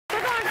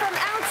We're going from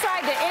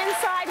outside to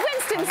inside.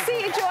 Winston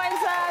Sih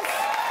joins us,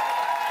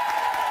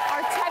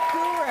 our tech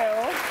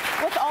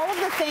guru, with all of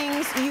the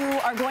things you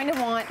are going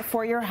to want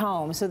for your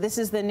home. So this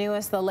is the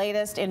newest, the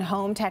latest in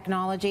home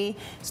technology.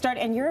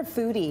 And you're a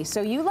foodie,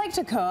 so you like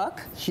to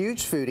cook.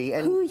 Huge foodie.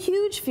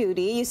 Huge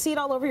foodie. You see it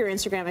all over your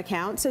Instagram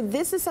account. So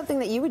this is something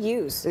that you would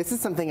use. This is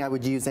something I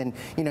would use, and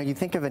you know, you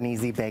think of an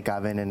easy bake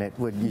oven and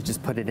you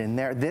just put it in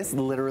there. This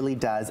literally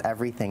does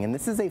everything, and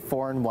this is a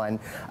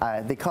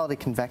 4-in-1. They call it a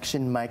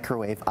convection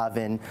microwave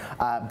oven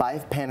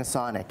by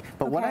Panasonic.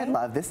 But what I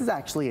love, this is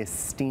actually a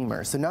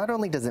steamer. So not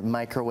only does it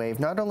microwave,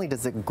 not only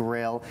does it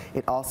grill,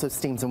 it also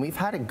steams. And we've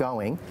had it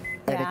going,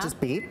 and it just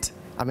beeped.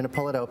 I'm going to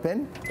pull it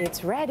open.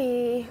 It's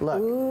ready.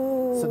 Look.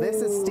 Ooh. So this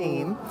is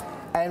steam.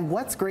 And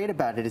what's great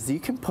about it is you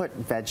can put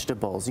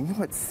vegetables, you can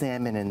put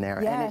salmon in there,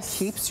 and it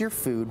keeps your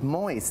food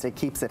moist. It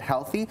keeps it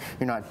healthy.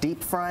 You're not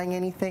deep frying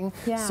anything.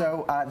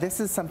 So this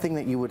is something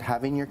that you would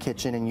have in your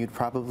kitchen, and you'd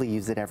probably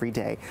use it every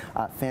day.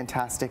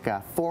 Fantastic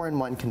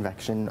 4-in-1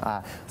 convection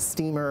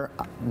steamer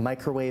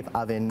microwave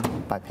oven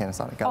by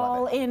Panasonic. I love it.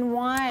 All in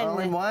one. All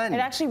in one. It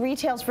actually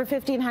retails for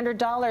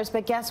 $1,500,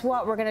 but guess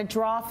what? We're going to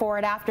draw for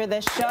it after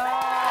the show.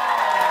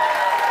 I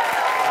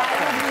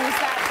would use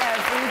that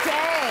every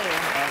day.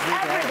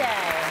 Every day.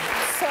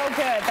 So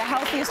good. The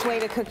healthiest way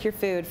to cook your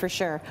food, for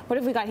sure. What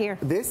have we got here?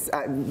 This,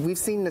 we've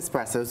seen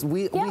Nespressos.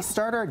 We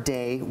start our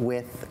day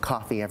with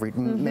coffee,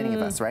 many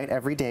of us, right?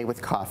 Every day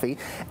with coffee.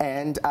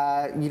 And,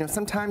 you know,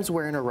 sometimes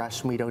we're in a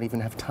rush and we don't even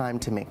have time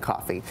to make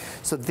coffee.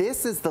 So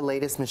this is the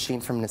latest machine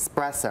from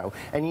Nespresso.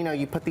 And, you know,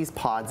 you put these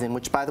pods in,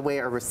 which, by the way,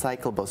 are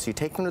recyclable. So you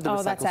take them to the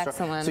recycle that's store.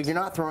 excellent. So you're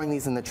not throwing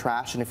these in the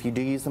trash. And if you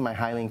do use them, I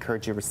highly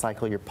encourage you to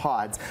recycle your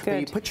pods. But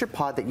you put your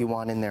pod that you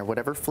want in there,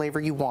 whatever flavor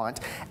you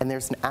want. And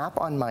there's an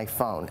app on my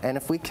phone. And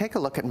if we take a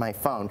look at my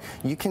phone,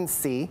 you can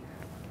see,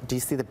 do you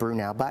see the Brew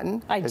Now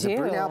button? There's a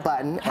Brew Now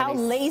button. How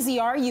lazy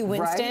are you,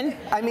 Winston? Right?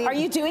 I mean, are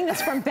you doing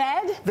this from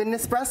bed? The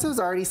Nespresso is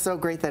already so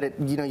great that it,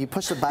 you know, you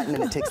push the button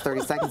and it takes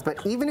 30 seconds.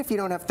 But even if you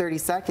don't have 30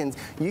 seconds,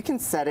 you can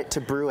set it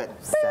to brew at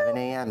 7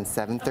 a.m.,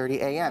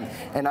 7:30 a.m.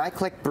 And I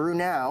click Brew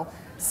Now,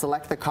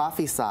 select the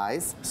coffee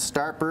size,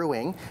 start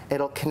brewing.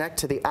 It'll connect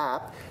to the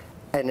app,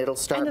 and it'll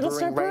start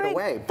brewing right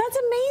away. That's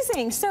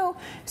amazing. So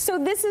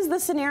this is the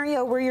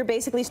scenario where you're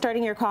basically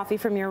starting your coffee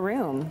from your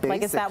room. Basically.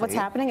 Like, is that what's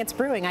happening? It's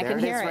brewing. I can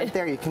hear it. Right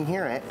there, you can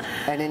hear it.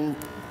 And in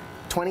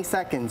 20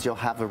 seconds, you'll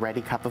have a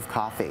ready cup of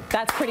coffee.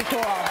 That's pretty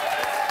cool.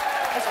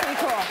 That's pretty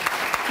cool.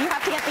 You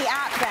have to get the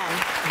app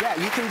then.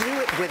 Yeah, you can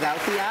do it without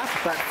the app,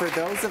 but for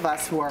those of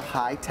us who are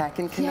high-tech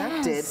and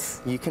connected,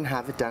 you can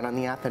have it done on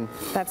the app, and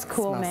that's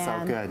cool, it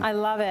smells so good. I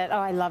love it. Oh,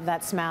 I love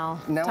that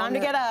smell. Now Time to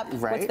get up.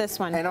 Right? What's this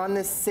one? And on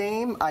this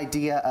same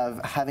idea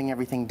of having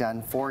everything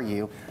done for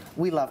you,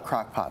 we love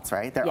crock pots,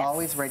 right? They're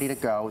always ready to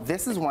go.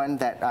 This is one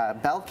that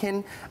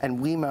Belkin and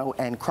Wemo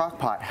and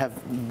Crock-Pot have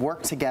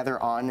worked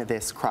together on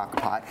this crock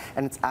pot,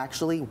 and it's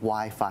actually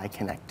Wi-Fi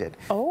connected.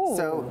 Oh.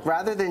 So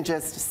rather than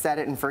just set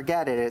it and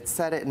forget it, it's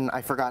set it and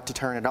I forgot to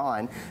turn it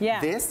on.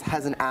 This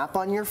has an app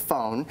on your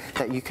phone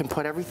that you can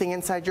put everything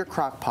inside your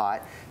crock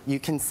pot. You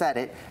can set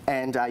it,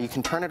 and you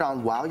can turn it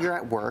on while you're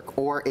at work,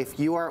 or if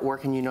you are at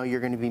work and you know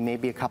you're going to be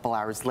maybe a couple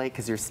hours late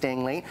because you're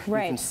staying late, you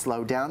can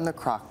slow down the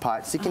crock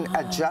pot. So you can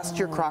adjust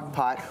your crock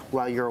pot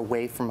while you're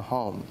away from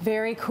home.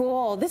 Very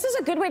cool. This is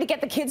a good way to get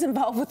the kids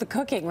involved with the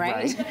cooking,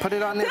 right? Put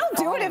it on their phones.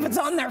 They'll do it if it's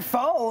on their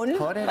phone.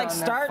 Put it like on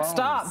start, their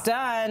stop,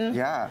 done.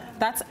 Yeah.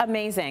 That's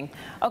amazing.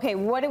 Okay,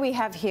 what do we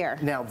have here?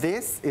 Now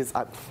this is,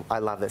 I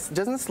love this.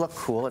 Doesn't this look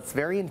cool? It's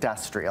very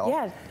industrial.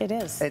 Yeah, it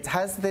is. It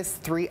has this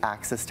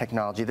 3-axis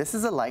technology. This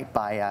is a light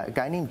by a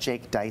guy named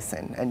Jake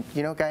Dyson. And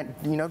you know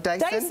Dyson?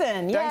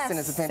 Dyson, yes. Dyson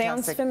is a fantastic,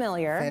 sounds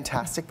familiar.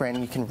 Fantastic brand.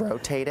 You can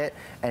rotate it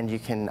and you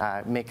can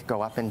make it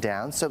go up and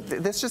down. So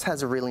this just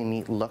has a really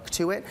neat look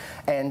to it.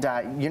 And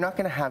you're not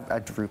going to have a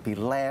droopy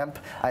lamp.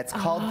 It's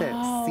called the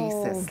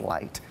CSIS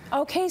light.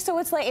 Okay, so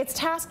it's like, it's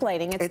task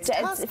lighting. It's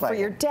for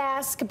your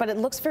desk, but it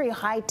looks very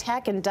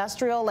high-tech,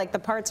 industrial, like the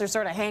parts are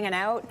sort of hanging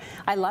out.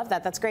 I love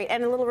that. That's great.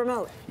 And a little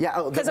remote.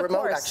 Yeah, the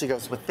remote actually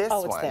goes with this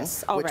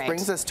one, which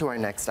brings us to our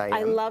next item.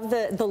 I love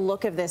the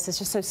look of this. It's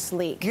just so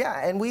sleek.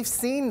 Yeah, and we've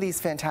seen these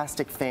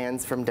fantastic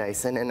fans from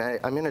Dyson, and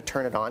I'm going to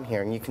turn it on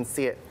here, and you can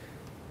see it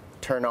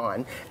turn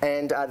on.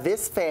 And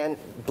this fan,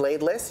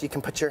 bladeless, you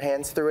can put your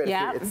hands through it.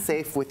 It's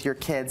safe with your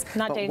kids.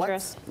 Not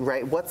dangerous.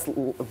 What's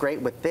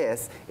great with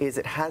this is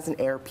it has an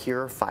air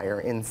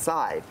purifier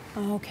inside.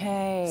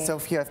 Okay. So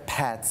if you have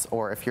pets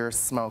or if you're a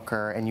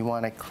smoker and you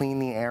want to clean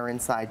the air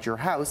inside your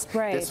house,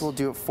 this will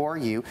do it for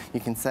you. You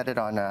can set it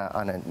on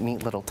a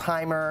neat little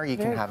timer. You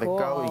can have it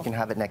go. You can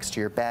have it next to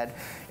your bed.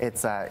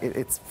 It's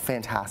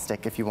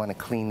fantastic if you want to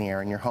clean the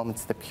air in your home.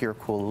 It's the Pure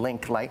Cool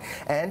Link light.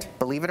 And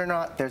believe it or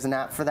not, there's an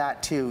app for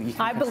that too.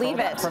 I believe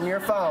it. From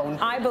your phone.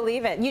 I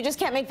believe it. You just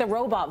can't make the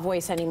robot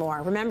voice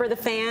anymore. Remember the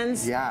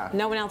fans? Yeah.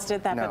 No one else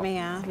did that but me,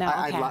 yeah?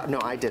 No,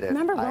 I did it.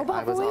 Remember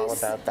robot voice? I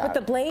was all about that. With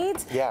the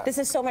blades? Yeah. This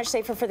is so much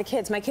safer for the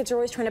kids. My kids are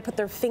always trying to put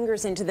their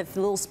fingers into the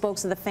little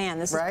spokes of the fan.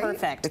 This is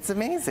perfect. It's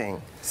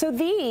amazing. So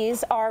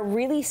these are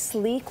really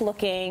sleek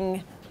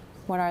looking.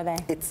 What are they?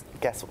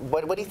 Guess,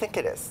 what do you think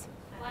it is?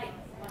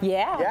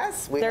 Yeah.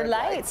 Yes, they're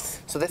lights.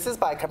 So this is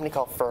by a company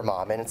called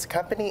Firmom, and it's a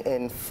company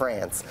in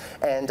France.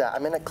 And I'm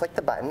going to click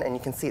the button, and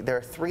you can see there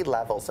are 3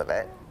 levels of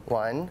it.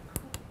 1,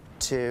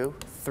 2,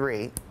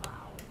 3.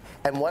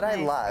 And what I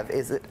love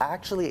is it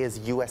actually is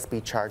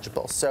USB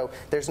chargeable. So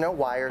there's no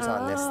wires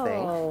on this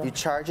thing. You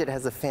charge it, it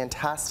has a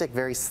fantastic,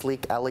 very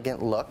sleek,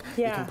 elegant look.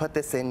 You can put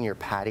this in your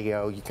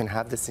patio. You can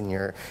have this in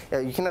your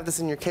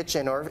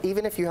kitchen, or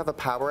even if you have a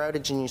power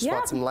outage and you just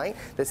want some light,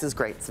 this is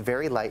great. It's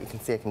very light. You can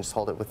see I can just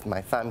hold it with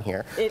my thumb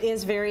here. It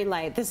is very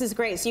light. This is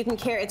great. So you can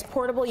carry, it's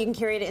portable. You can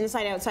carry it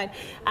inside, outside.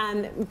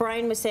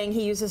 Brian was saying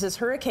he uses his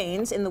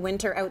hurricanes in the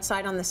winter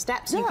outside on the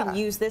steps. You can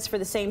use this for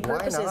the same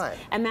purposes. Why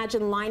not?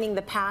 Imagine lining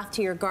the path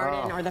to your garden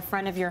or the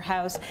front of your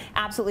house.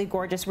 Absolutely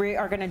gorgeous. We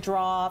are going to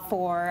draw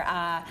for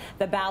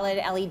the Ballad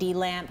LED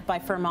lamp by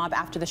Firmom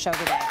after the show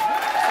today. So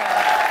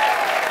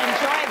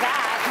enjoy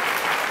that.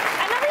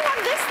 And then we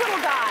have this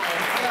little guy.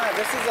 Yeah,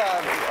 this is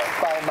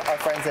by our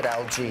friends at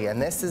LG,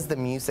 and this is the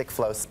Music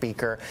Flow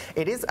speaker.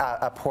 It is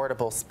a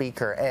portable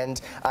speaker,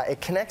 and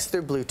it connects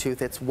through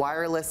Bluetooth. It's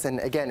wireless, and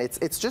again,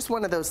 it's just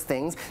one of those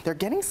things. They're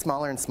getting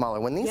smaller and smaller.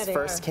 When these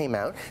first came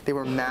out, they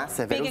were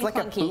massive. Big it was like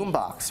a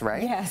boombox,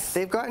 right? Yes.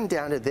 They've gotten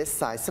down to this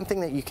size, something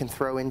that you can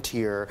throw into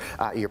your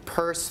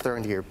purse, throw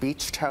into your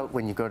beach tote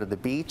when you go to the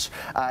beach.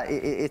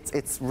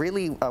 It's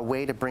really a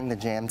way to bring the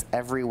jams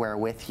everywhere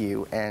with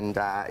you, and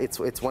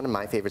it's one of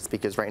my favorite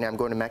speakers right now. I'm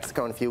going to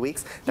Mexico in a few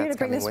weeks. You're going to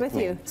bring this with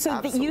you.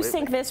 So you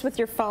sync this with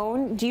your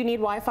phone. Do you need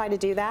Wi-Fi to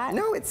do that?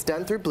 No, it's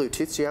done through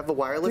Bluetooth. So you have a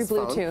wireless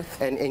phone,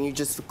 and you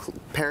just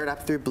pair it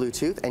up through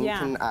Bluetooth, and you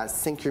can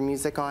sync your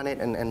music on it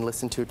and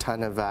listen to a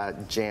ton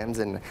of jams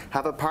and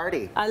have a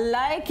party. I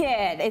like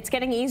it. It's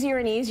getting easier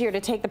and easier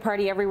to take the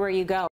party everywhere you go.